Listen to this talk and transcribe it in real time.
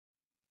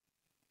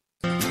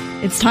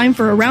It's time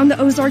for Around the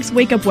Ozarks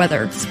Wake Up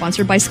Weather,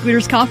 sponsored by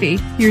Scooters Coffee.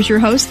 Here's your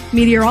host,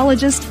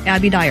 meteorologist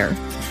Abby Dyer.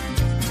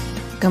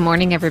 Good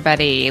morning,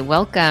 everybody.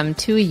 Welcome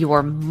to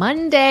your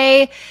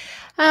Monday.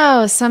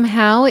 Oh,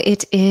 somehow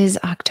it is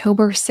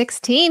October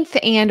 16th,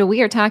 and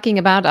we are talking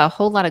about a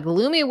whole lot of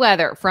gloomy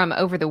weather from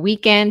over the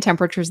weekend.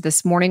 Temperatures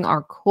this morning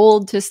are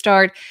cold to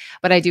start,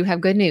 but I do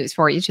have good news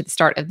for you to the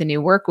start of the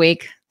new work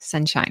week.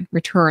 Sunshine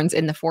returns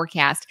in the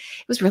forecast.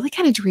 It was really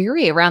kind of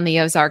dreary around the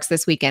Ozarks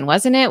this weekend,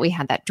 wasn't it? We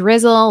had that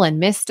drizzle and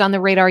mist on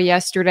the radar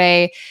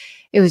yesterday.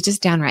 It was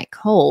just downright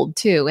cold,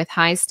 too, with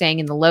highs staying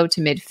in the low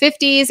to mid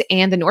 50s,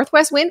 and the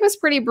northwest wind was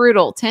pretty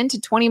brutal, 10 to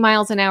 20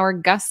 miles an hour,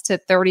 gusts to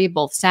 30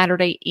 both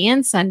Saturday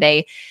and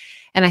Sunday.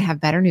 And I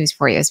have better news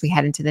for you as we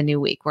head into the new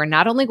week. We're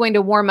not only going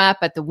to warm up,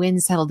 but the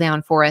winds settle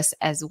down for us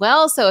as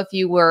well. So if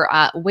you were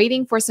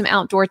waiting for some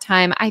outdoor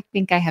time, I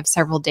think I have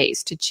several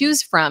days to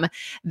choose from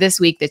this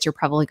week that you're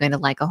probably going to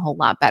like a whole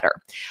lot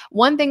better.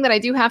 One thing that I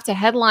do have to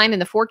headline in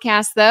the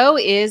forecast, though,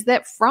 is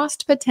that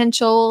frost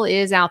potential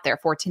is out there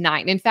for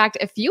tonight. In fact,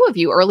 a few of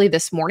you early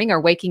this morning are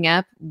waking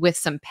up with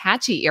some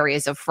patchy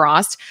areas of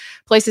frost,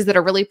 places that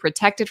are really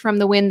protected from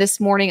the wind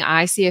this morning.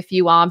 I see a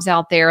few obs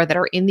out there that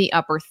are in the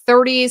upper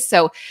 30s.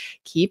 So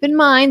keep in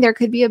mind, there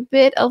could be a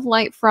bit of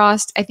light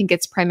frost. I think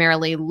it's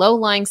primarily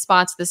low-lying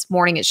spots this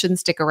morning. It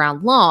shouldn't stick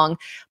around long,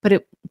 but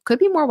it could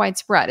be more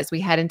widespread as we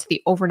head into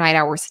the overnight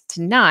hours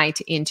tonight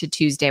into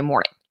Tuesday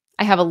morning.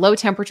 I have a low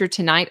temperature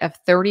tonight of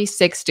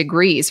 36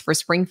 degrees for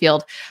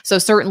Springfield. So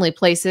certainly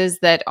places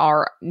that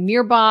are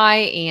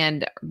nearby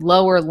and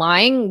lower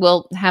lying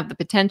will have the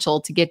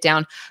potential to get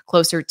down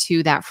closer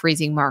to that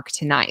freezing mark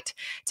tonight.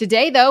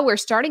 Today, though, we're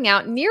starting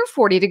out near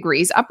 40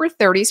 degrees, upper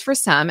 30s for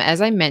some, as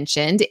I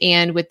mentioned.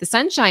 And with the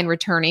sunshine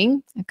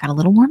returning, I've got a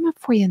little warm up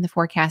for you in the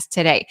forecast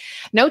today.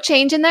 No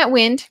change in that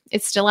wind.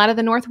 It's still out of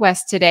the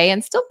northwest today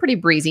and still pretty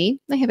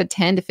breezy. I have a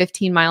 10 to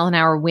 15 mile an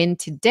hour wind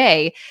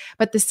today,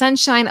 but the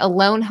sunshine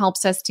alone helps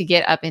us to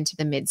get up into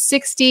the mid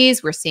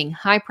 60s. We're seeing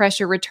high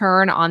pressure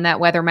return on that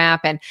weather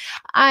map, and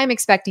I'm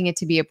expecting it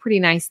to be a pretty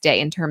nice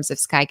day in terms of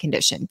sky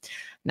condition.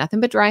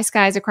 Nothing but dry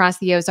skies across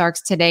the Ozarks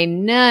today.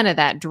 None of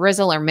that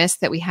drizzle or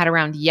mist that we had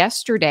around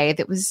yesterday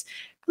that was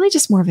really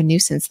just more of a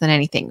nuisance than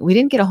anything. We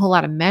didn't get a whole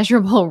lot of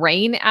measurable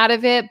rain out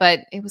of it,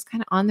 but it was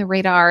kind of on the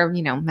radar,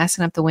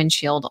 messing up the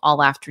windshield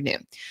all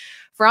afternoon.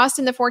 Frost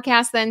in the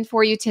forecast then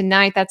for you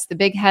tonight. That's the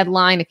big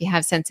headline. If you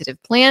have sensitive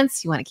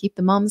plants, you want to keep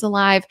the mums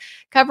alive,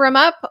 cover them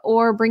up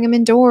or bring them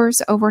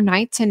indoors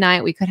overnight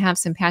tonight. We could have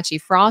some patchy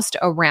frost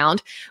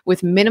around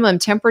with minimum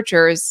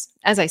temperatures,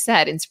 as I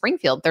said, in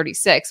Springfield,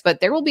 36, but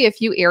there will be a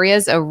few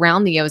areas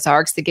around the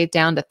Ozarks that get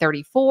down to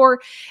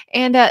 34.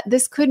 And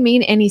this could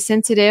mean any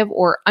sensitive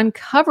or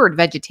uncovered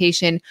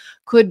vegetation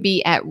could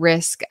be at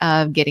risk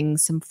of getting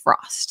some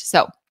frost.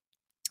 So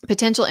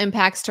potential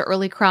impacts to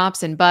early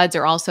crops and buds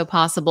are also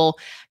possible.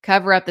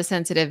 Cover up the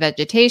sensitive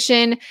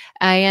vegetation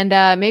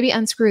and maybe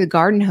unscrew the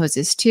garden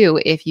hoses too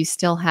if you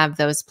still have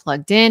those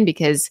plugged in,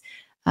 because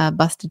a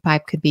busted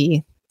pipe could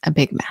be a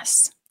big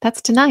mess.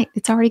 That's tonight.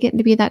 It's already getting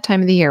to be that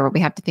time of the year where we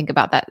have to think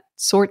about that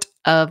sort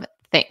of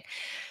thing.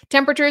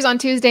 Temperatures on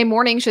Tuesday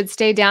morning should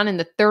stay down in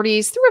the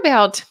 30s through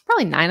about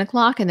probably 9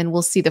 o'clock, and then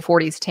we'll see the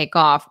 40s take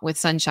off with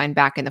sunshine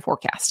back in the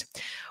forecast.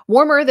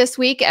 Warmer this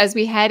week as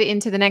we head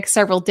into the next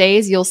several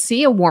days. You'll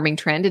see a warming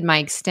trend in my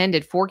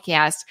extended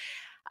forecast.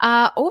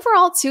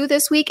 Overall, too,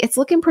 this week, it's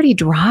looking pretty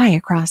dry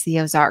across the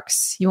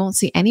Ozarks. You won't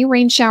see any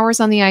rain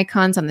showers on the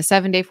icons on the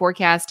 7-day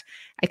forecast.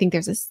 I think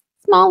there's a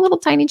small little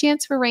tiny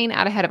chance for rain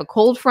out ahead of a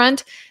cold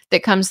front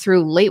that comes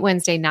through late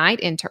Wednesday night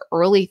into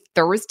early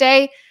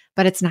Thursday,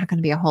 but it's not going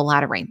to be a whole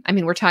lot of rain. I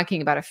mean, we're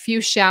talking about a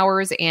few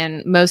showers,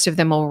 and most of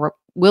them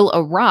will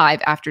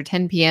arrive after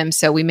 10 p.m.,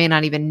 so we may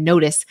not even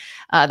notice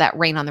that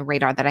rain on the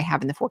radar that I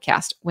have in the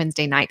forecast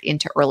Wednesday night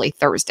into early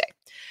Thursday.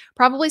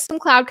 Probably some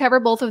cloud cover,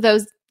 both of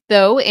those,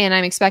 though, and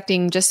I'm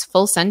expecting just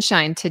full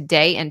sunshine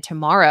today and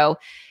tomorrow.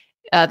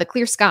 The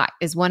clear sky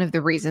is one of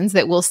the reasons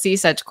that we'll see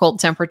such cold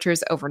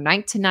temperatures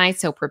overnight tonight,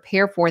 so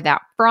prepare for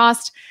that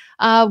frost.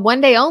 One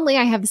day only,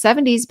 I have the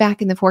 70s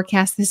back in the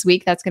forecast this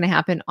week. That's going to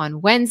happen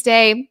on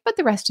Wednesday, but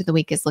the rest of the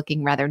week is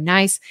looking rather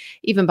nice,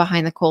 even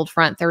behind the cold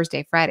front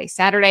Thursday, Friday,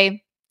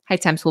 Saturday. High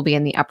temps will be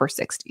in the upper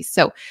 60s.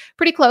 So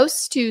pretty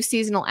close to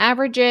seasonal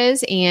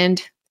averages.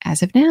 And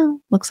as of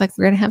now, looks like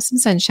we're going to have some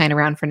sunshine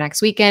around for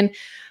next weekend,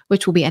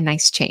 which will be a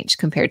nice change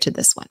compared to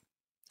this one.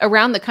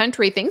 Around the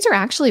country, things are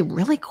actually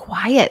really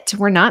quiet.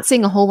 We're not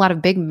seeing a whole lot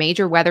of big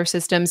major weather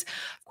systems.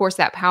 Of course,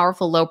 that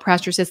powerful low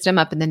pressure system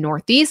up in the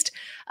Northeast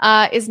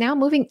is now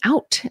moving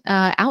out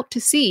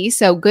to sea.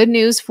 So good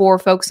news for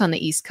folks on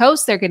the East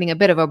Coast. They're getting a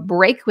bit of a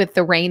break with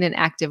the rain and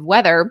active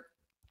weather.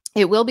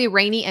 It will be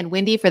rainy and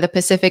windy for the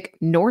Pacific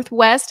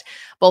Northwest,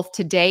 both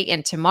today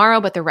and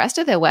tomorrow, but the rest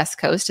of the West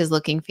Coast is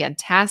looking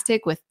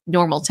fantastic with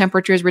normal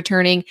temperatures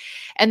returning.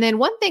 And then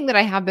one thing that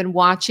I have been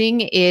watching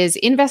is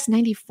Invest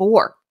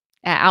 94.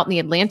 out in the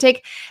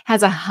Atlantic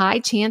has a high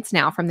chance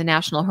now from the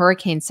National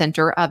Hurricane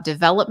Center of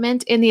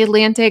development in the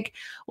Atlantic.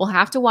 We'll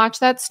have to watch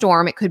that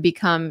storm. It could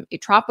become a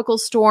tropical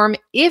storm.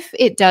 If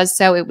it does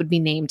so, it would be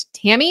named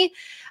Tammy.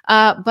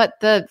 But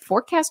the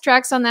forecast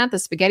tracks on that, the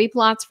spaghetti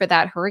plots for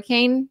that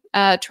hurricane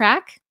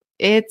track,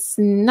 it's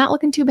not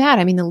looking too bad.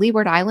 I mean, the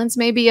Leeward Islands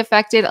may be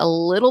affected a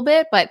little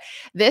bit, but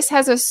this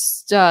has a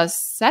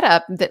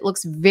setup that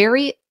looks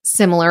very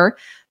similar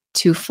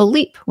to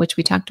Philippe, which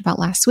we talked about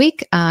last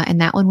week.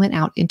 And that one went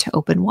out into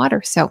open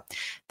water. So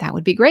that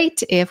would be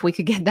great if we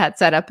could get that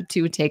set up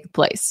to take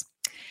place.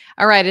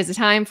 All right, it's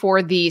time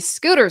for the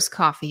Scooters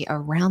Coffee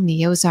Around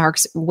the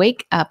Ozarks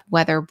Wake Up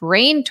Weather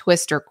Brain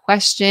Twister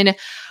question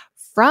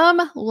from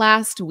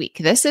last week.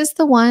 This is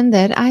the one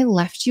that I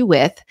left you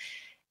with.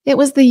 It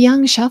was the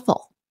Young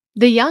Shuffle.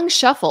 The Young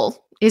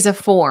Shuffle is a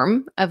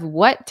form of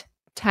what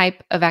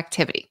type of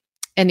activity?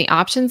 And the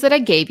options that I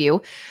gave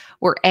you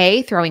were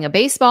A, throwing a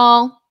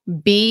baseball,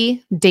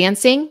 B,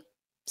 dancing,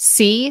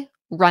 C,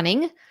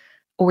 running,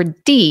 or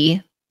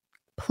D,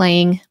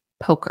 playing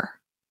poker.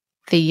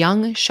 The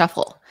Young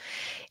Shuffle.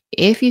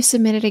 If you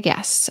submitted a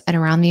guess at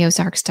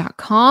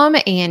aroundtheozarks.com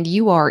and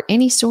you are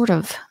any sort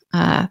of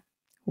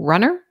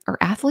runner or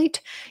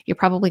athlete, you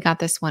probably got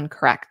this one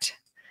correct.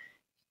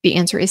 The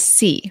answer is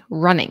C,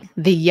 running.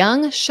 The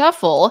Young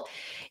Shuffle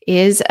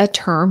is a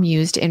term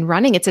used in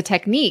running. It's a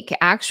technique,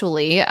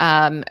 actually,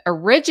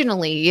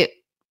 originally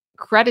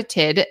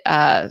credited.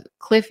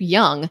 Cliff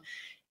Young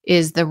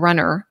is the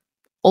runner,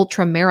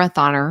 ultra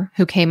marathoner,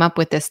 who came up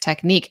with this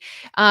technique.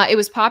 It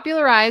was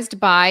popularized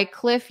by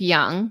Cliff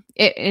Young,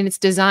 and it's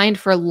designed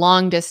for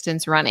long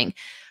distance running.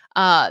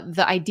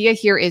 The idea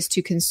here is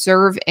to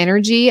conserve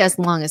energy as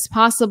long as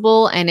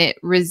possible, and it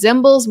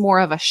resembles more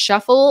of a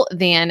shuffle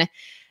than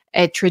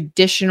a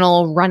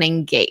traditional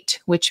running gait,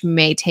 which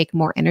may take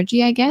more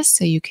energy, I guess.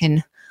 So you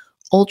can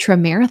ultra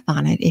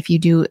marathon it if you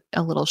do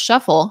a little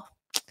shuffle.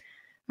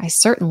 I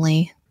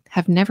certainly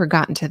have never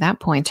gotten to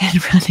that point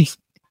in running,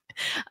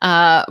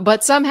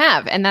 but some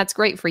have, and that's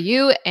great for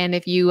you. And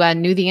if you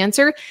knew the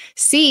answer,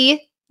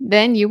 C,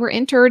 then you were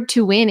entered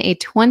to win a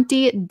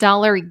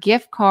 $20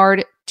 gift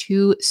card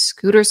to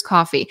Scooters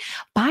Coffee.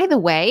 By the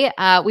way,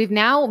 we've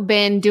now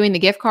been doing the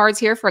gift cards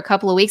here for a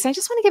couple of weeks. I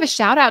just want to give a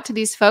shout out to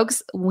these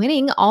folks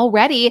winning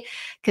already.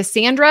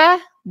 Cassandra,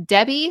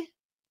 Debbie,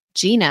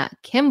 Gina,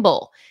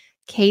 Kimball,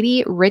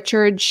 Katie,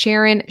 Richard,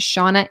 Sharon,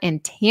 Shauna,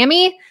 and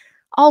Tammy.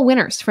 All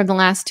winners from the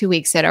last 2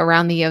 weeks at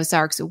Around the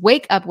Ozarks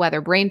Wake Up Weather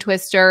Brain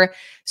Twister.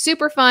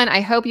 Super fun. I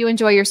hope you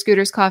enjoy your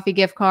Scooters Coffee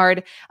gift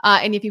card.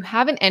 And if you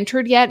haven't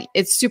entered yet,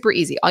 it's super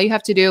easy. All you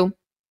have to do,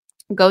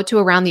 go to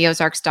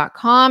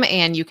aroundtheozarks.com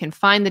and you can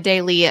find the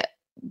daily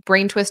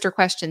brain twister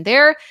question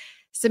there.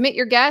 Submit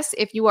your guess.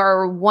 If you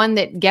are one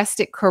that guessed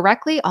it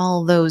correctly,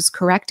 all those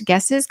correct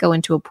guesses go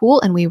into a pool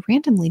and we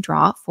randomly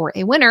draw for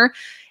a winner.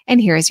 And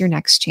here is your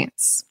next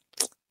chance.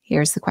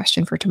 Here's the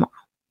question for tomorrow.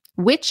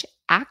 Which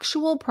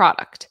actual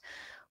product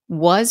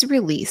was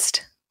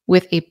released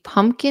with a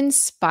pumpkin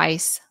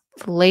spice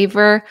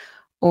flavor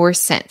or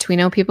scent? We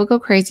know people go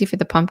crazy for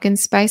the pumpkin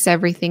spice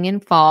everything in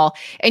fall.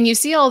 And you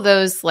see all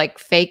those like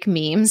fake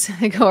memes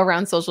that go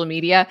around social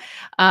media,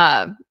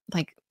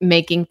 like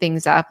making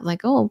things up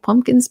like, oh,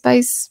 pumpkin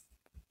spice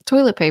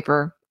toilet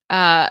paper.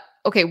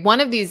 Okay,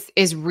 one of these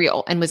is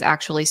real and was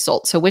actually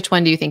sold. So which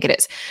one do you think it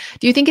is?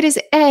 Do you think it is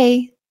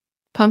A,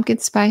 pumpkin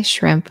spice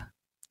shrimp,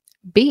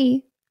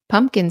 B,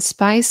 pumpkin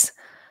spice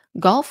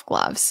golf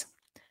gloves,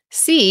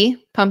 C,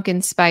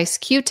 pumpkin spice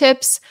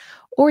Q-tips,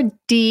 or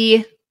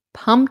D,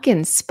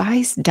 pumpkin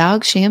spice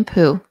dog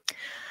shampoo?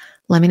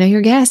 Let me know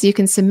your guess. You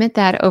can submit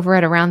that over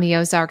at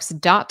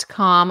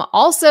aroundtheozarks.com.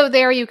 Also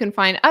there, you can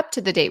find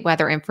up-to-the-date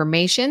weather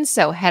information,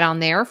 so head on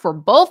there for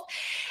both.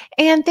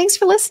 And thanks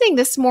for listening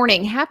this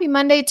morning. Happy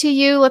Monday to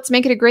you. Let's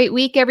make it a great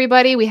week,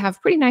 everybody. We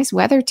have pretty nice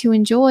weather to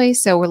enjoy,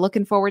 so we're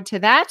looking forward to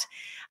that.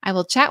 I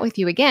will chat with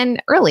you again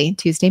early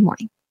Tuesday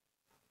morning.